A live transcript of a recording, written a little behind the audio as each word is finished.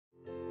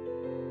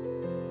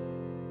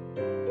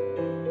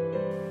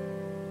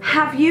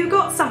Have you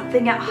got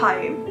something at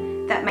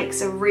home that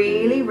makes a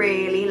really,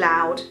 really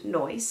loud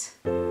noise?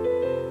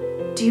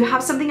 Do you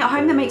have something at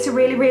home that makes a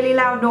really, really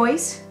loud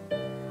noise?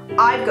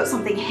 I've got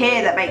something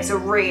here that makes a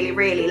really,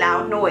 really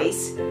loud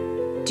noise.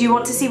 Do you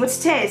want to see what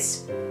it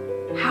is?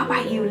 How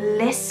about you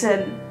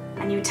listen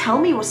and you tell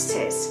me what it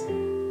is?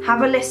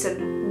 Have a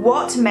listen.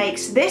 What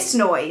makes this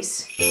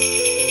noise?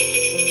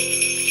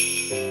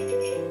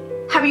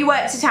 Have you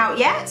worked it out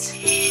yet?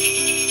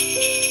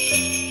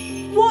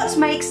 What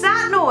makes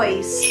that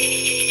noise?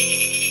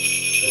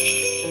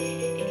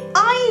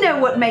 I know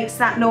what makes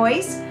that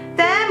noise.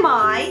 They're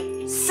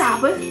my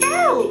Sabbath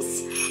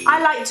bells. I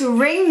like to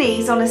ring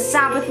these on a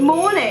Sabbath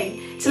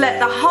morning to let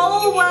the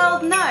whole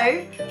world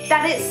know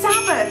that it's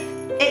Sabbath.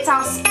 It's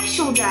our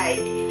special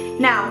day.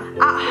 Now,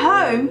 at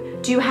home,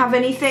 do you have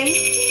anything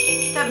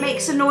that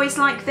makes a noise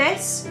like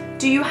this?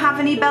 Do you have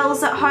any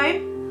bells at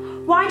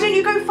home? Why don't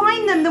you go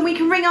find them, then we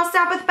can ring our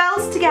Sabbath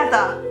bells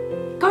together.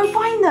 Go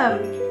find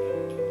them.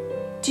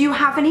 Do you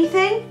have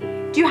anything?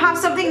 Do you have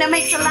something that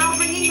makes a loud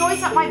ringing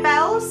noise like my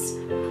bells?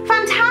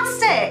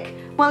 Fantastic!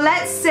 Well,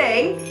 let's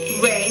sing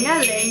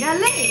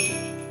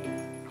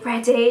Ring-a-ling-a-ling.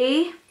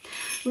 Ready?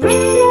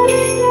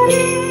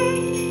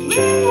 Ring-a-ling-a-ling,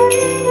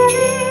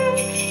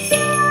 ring-a-ling-a-ling,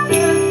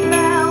 Sabbath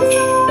bells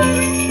are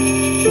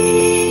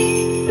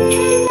ringing. Ring-a-ling-a-ling,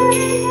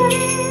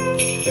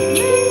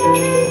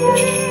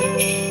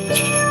 ring-a-ling-a-ling,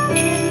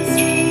 children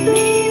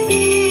sweetly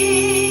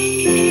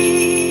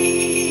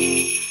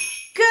singing.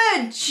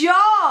 Good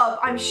job!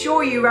 I'm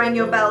sure you rang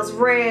your bells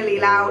really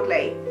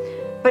loudly.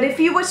 But if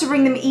you were to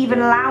ring them even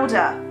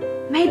louder,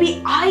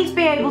 maybe I'd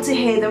be able to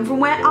hear them from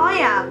where I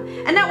am,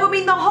 and that would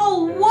mean the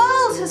whole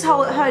world has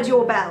heard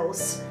your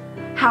bells.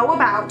 How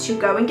about you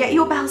go and get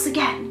your bells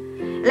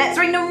again? Let's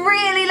ring them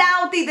really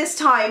loudly this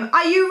time.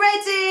 Are you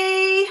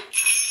ready?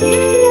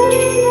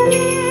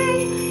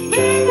 Ring-a-ling-a-ling,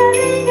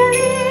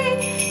 ring-a-ling-a-ling,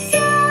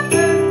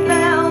 Sabbath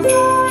bells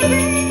are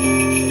ringing.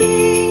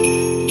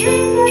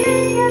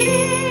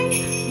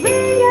 Ring-a-ling-a-ling,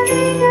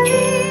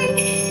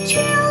 ring-a-ling-a-ling,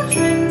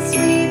 children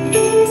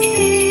sweetly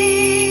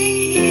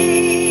singing.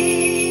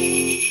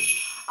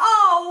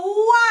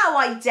 Oh wow,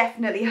 I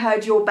definitely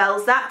heard your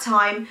bells that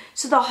time,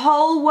 so the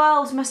whole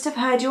world must have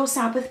heard your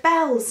Sabbath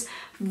bells.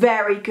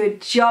 Very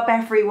good job,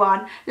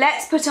 everyone.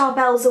 Let's put our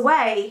bells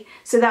away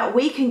so that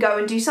we can go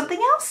and do something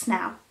else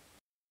now.